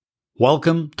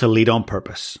Welcome to Lead on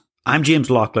Purpose. I'm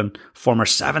James Laughlin, former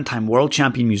 7-time world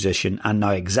champion musician and now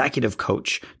executive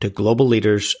coach to global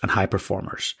leaders and high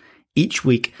performers. Each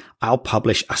week, I'll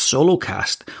publish a solo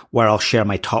cast where I'll share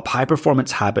my top high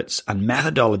performance habits and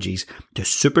methodologies to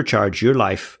supercharge your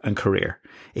life and career.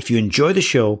 If you enjoy the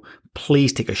show,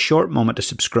 please take a short moment to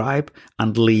subscribe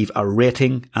and leave a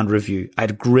rating and review.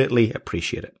 I'd greatly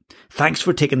appreciate it. Thanks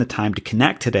for taking the time to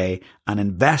connect today and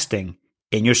investing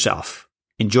in yourself.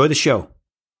 Enjoy the show.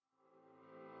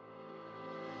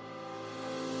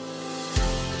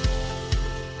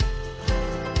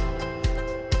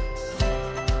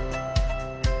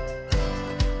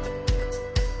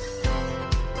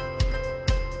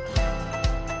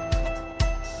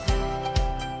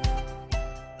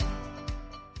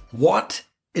 What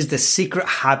is the secret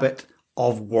habit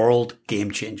of world game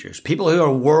changers? People who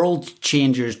are world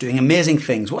changers doing amazing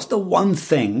things. What's the one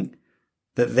thing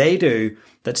that they do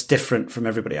that's different from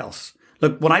everybody else?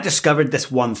 Look, when I discovered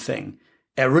this one thing,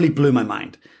 it really blew my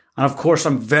mind. And of course,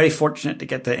 I'm very fortunate to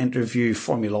get to interview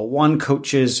Formula One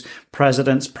coaches,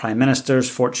 presidents, prime ministers,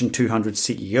 Fortune 200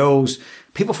 CEOs,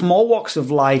 people from all walks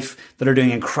of life that are doing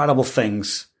incredible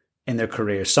things in their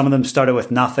careers. Some of them started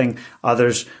with nothing.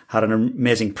 Others had an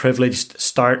amazing privileged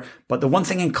start. But the one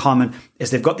thing in common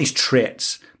is they've got these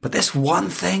traits. But this one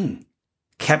thing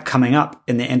kept coming up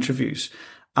in the interviews.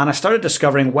 And I started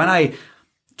discovering when I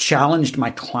challenged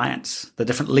my clients, the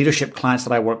different leadership clients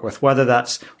that I work with, whether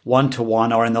that's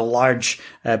one-to-one or in the large,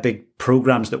 big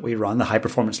programs that we run, the high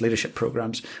performance leadership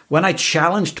programs, when I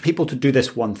challenged people to do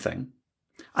this one thing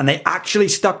and they actually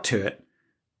stuck to it,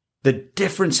 the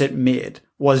difference it made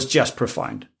was just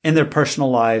profound in their personal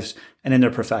lives and in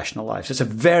their professional lives. It's a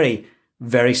very,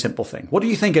 very simple thing. What do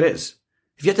you think it is?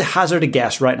 If you had to hazard a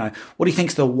guess right now, what do you think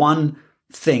is the one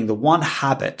thing, the one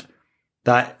habit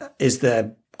that is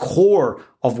the core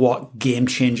of what game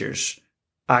changers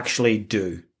actually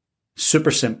do? Super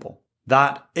simple.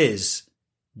 That is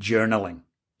journaling.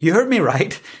 You heard me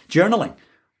right. Journaling.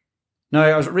 Now,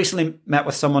 I was recently met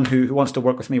with someone who wants to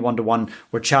work with me one-to-one.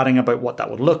 We're chatting about what that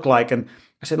would look like. And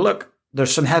I said, look,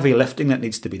 there's some heavy lifting that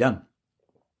needs to be done.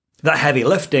 That heavy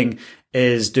lifting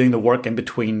is doing the work in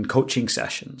between coaching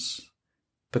sessions,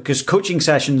 because coaching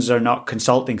sessions are not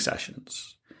consulting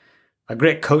sessions. A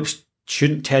great coach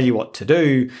shouldn't tell you what to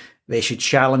do. They should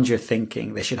challenge your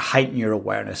thinking. They should heighten your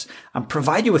awareness and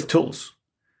provide you with tools.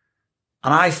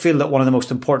 And I feel that one of the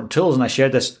most important tools, and I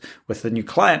shared this with the new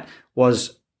client,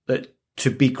 was that to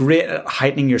be great at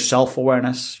heightening your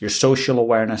self-awareness, your social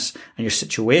awareness, and your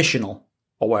situational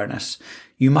awareness,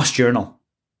 you must journal.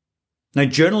 Now,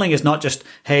 journaling is not just,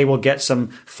 hey, we'll get some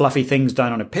fluffy things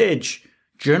down on a page.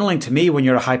 Journaling, to me, when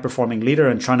you're a high-performing leader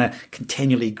and trying to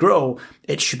continually grow,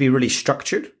 it should be really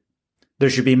structured. There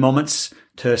should be moments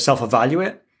to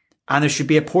self-evaluate, and there should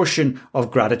be a portion of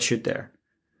gratitude there.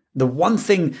 The one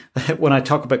thing that when I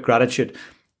talk about gratitude,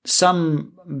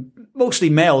 some mostly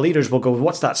male leaders will go,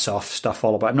 what's that soft stuff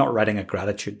all about? I'm not writing a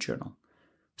gratitude journal.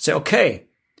 Say, okay,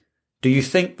 do you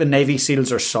think the Navy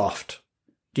SEALs are soft?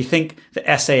 Do you think the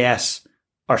SAS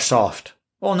are soft?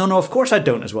 Oh, no, of course I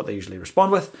don't, is what they usually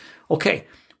respond with. Okay,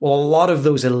 well, a lot of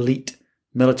those elite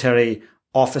military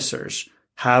officers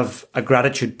have a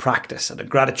gratitude practice and a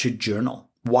gratitude journal.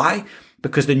 Why?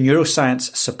 Because the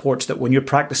neuroscience supports that when you're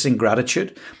practicing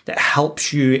gratitude, it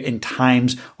helps you in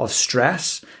times of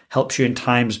stress, helps you in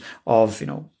times of,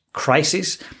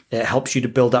 crisis. It helps you to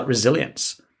build that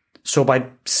resilience. So by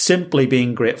simply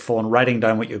being grateful and writing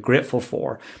down what you're grateful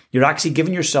for, you're actually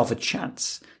giving yourself a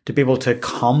chance to be able to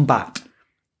combat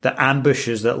the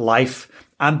ambushes that life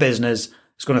and business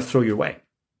is going to throw your way.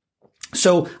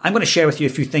 So I'm going to share with you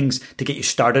a few things to get you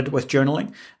started with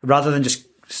journaling. Rather than just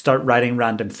start writing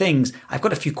random things, I've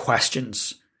got a few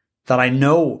questions that I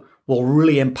know will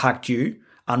really impact you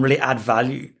and really add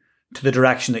value to the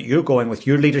direction that you're going with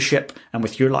your leadership and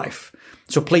with your life.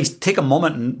 So please take a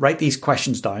moment and write these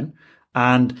questions down.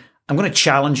 And I'm going to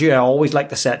challenge you. I always like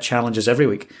to set challenges every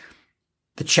week.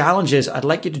 The challenge is I'd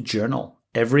like you to journal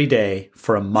every day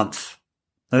for a month.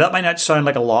 Now that might not sound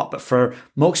like a lot, but for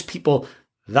most people,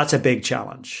 that's a big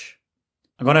challenge.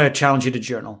 I'm going to challenge you to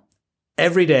journal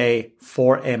every day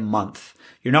for a month.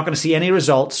 You're not going to see any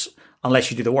results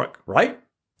unless you do the work, right?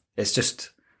 It's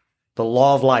just the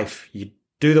law of life. You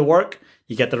do the work,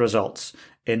 you get the results.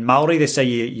 In Maori, they say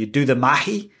you do the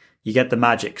mahi, you get the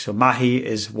magic. So mahi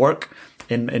is work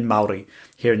in Maori.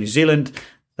 Here in New Zealand,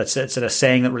 it's a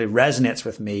saying that really resonates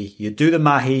with me. You do the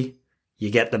mahi, you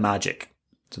get the magic.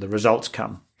 So the results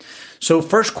come. So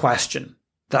first question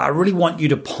that I really want you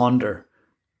to ponder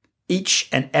each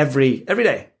and every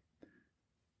day.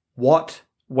 What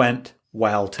went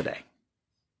well today?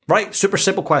 Right? Super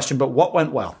simple question, but what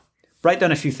went well? Write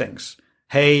down a few things.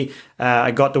 Hey,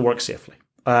 I got to work safely.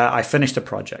 I finished a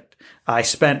project. I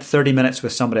spent 30 minutes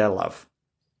with somebody I love.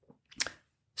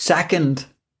 Second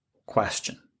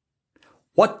question.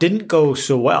 What didn't go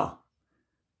so well?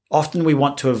 Often we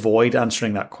want to avoid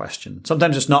answering that question.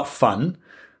 Sometimes it's not fun,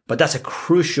 but that's a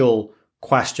crucial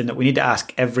question that we need to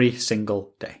ask every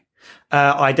single day.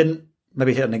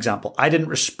 Maybe hit an example. I didn't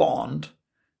respond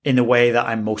in the way that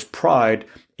I'm most proud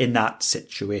in that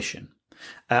situation.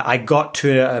 I got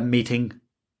to a meeting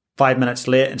 5 minutes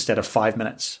late instead of 5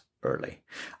 minutes early.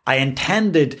 I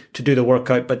intended to do the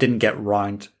workout, but didn't get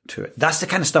round to it. That's the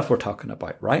kind of stuff we're talking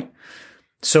about, right?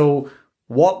 So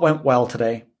what went well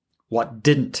today? What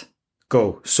didn't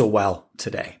go so well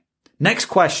today? Next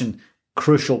question,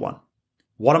 crucial one.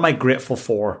 What am I grateful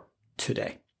for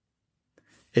today?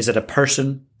 Is it a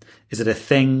person? Is it a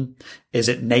thing? Is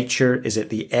it nature? Is it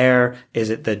the air? Is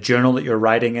it the journal that you're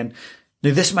writing in?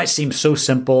 Now, this might seem so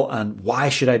simple, and why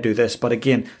should I do this? But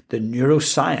again, the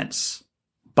neuroscience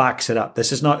backs it up.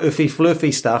 This is not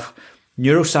oofy-floofy stuff.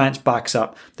 Neuroscience backs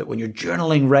up that when you're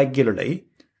journaling regularly,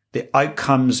 the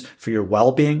outcomes for your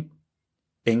well-being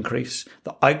increase,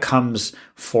 the outcomes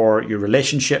for your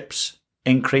relationships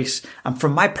increase. And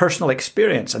from my personal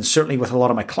experience, and certainly with a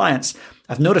lot of my clients,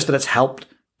 I've noticed that it's helped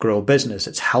grow a business.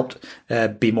 It's helped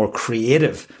be more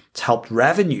creative. It's helped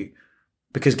revenue.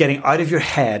 Because getting out of your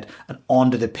head and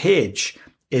onto the page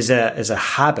is a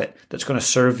habit that's going to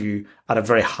serve you at a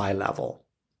very high level.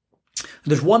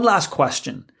 There's one last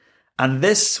question, and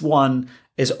this one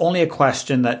is only a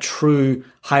question that true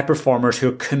high performers who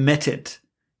are committed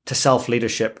to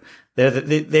self-leadership,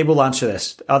 they will answer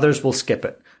this. Others will skip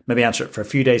it, maybe answer it for a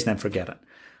few days and then forget it.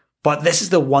 But this is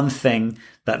the one thing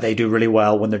that they do really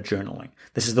well when they're journaling.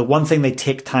 This is the one thing they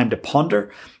take time to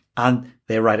ponder and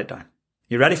they write it down.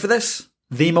 You ready for this?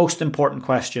 The most important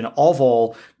question of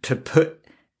all to put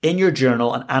in your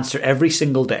journal and answer every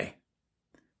single day.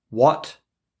 What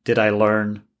did I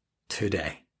learn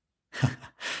today?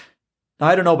 Now,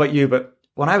 I don't know about you, but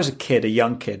when I was a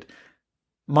young kid,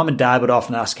 Mum and Dad would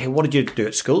often ask, hey, what did you do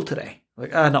at school today?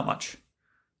 Like, not much.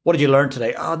 What did you learn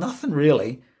today? Nothing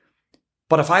really.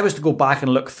 But if I was to go back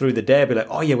and look through the day, I'd be like,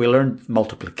 oh yeah, we learned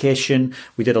multiplication.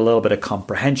 We did a little bit of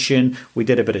comprehension. We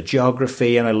did a bit of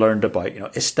geography, and I learned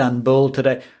about, Istanbul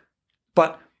today.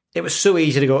 But it was so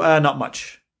easy to go, not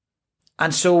much.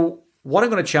 And so what I'm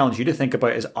going to challenge you to think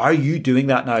about is, are you doing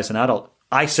that now as an adult?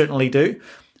 I certainly do.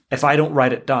 If I don't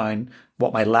write it down,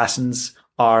 what my lessons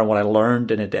are and what I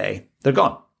learned in a day, they're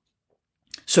gone.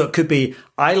 So it could be,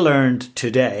 I learned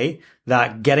today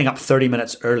that getting up 30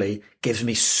 minutes early gives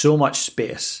me so much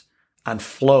space and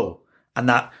flow. And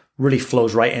that really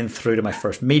flows right in through to my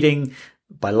first meeting.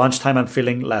 By lunchtime, I'm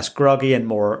feeling less groggy and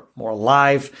more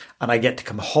alive. And I get to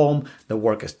come home. The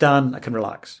work is done. I can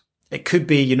relax. It could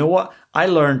be, you know what? I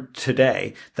learned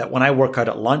today that when I work out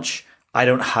at lunch, I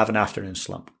don't have an afternoon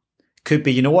slump. It could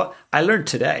be, you know what? I learned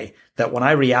today that when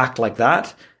I react like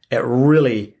that, it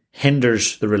really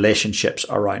hinders the relationships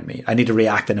around me. I need to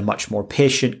react in a much more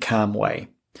patient, calm way.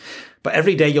 But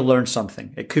every day you'll learn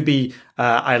something. It could be,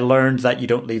 I learned that you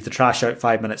don't leave the trash out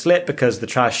 5 minutes late because the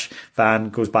trash van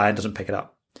goes by and doesn't pick it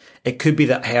up. It could be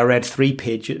that, hey, I read 3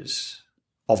 pages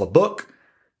of a book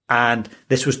and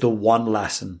this was the one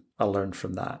lesson I learned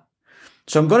from that.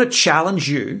 So I'm going to challenge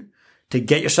you to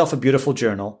get yourself a beautiful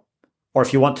journal, or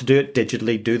if you want to do it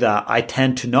digitally, do that. I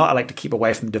tend to not. I like to keep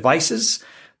away from devices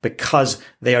because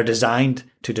they are designed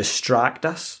to distract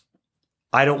us.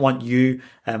 I don't want you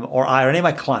or any of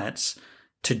my clients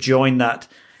to join that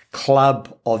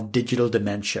club of digital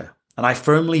dementia. And I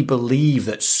firmly believe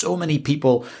that so many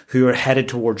people who are headed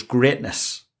towards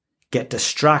greatness get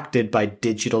distracted by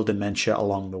digital dementia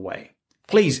along the way.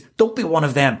 Please don't be one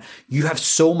of them. You have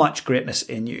so much greatness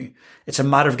in you. It's a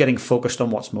matter of getting focused on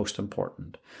what's most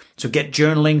important. So get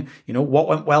journaling, what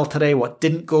went well today, what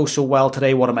didn't go so well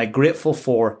today, what am I grateful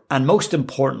for? And most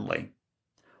importantly,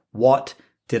 what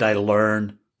did I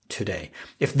learn today?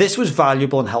 If this was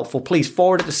valuable and helpful, please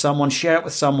forward it to someone, share it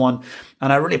with someone.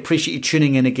 And I really appreciate you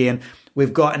tuning in again.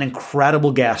 We've got an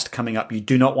incredible guest coming up. You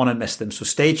do not want to miss them. So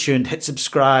stay tuned, hit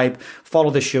subscribe,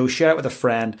 follow the show, share it with a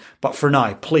friend. But for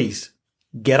now, please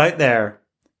get out there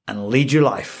and lead your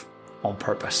life on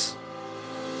purpose.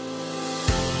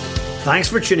 Thanks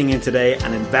for tuning in today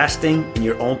and investing in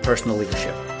your own personal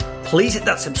leadership. Please hit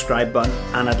that subscribe button,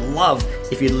 and I'd love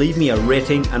if you'd leave me a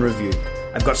rating and review.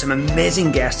 I've got some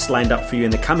amazing guests lined up for you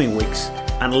in the coming weeks.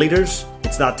 And leaders,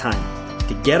 it's that time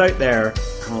to get out there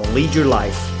and lead your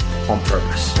life on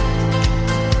purpose.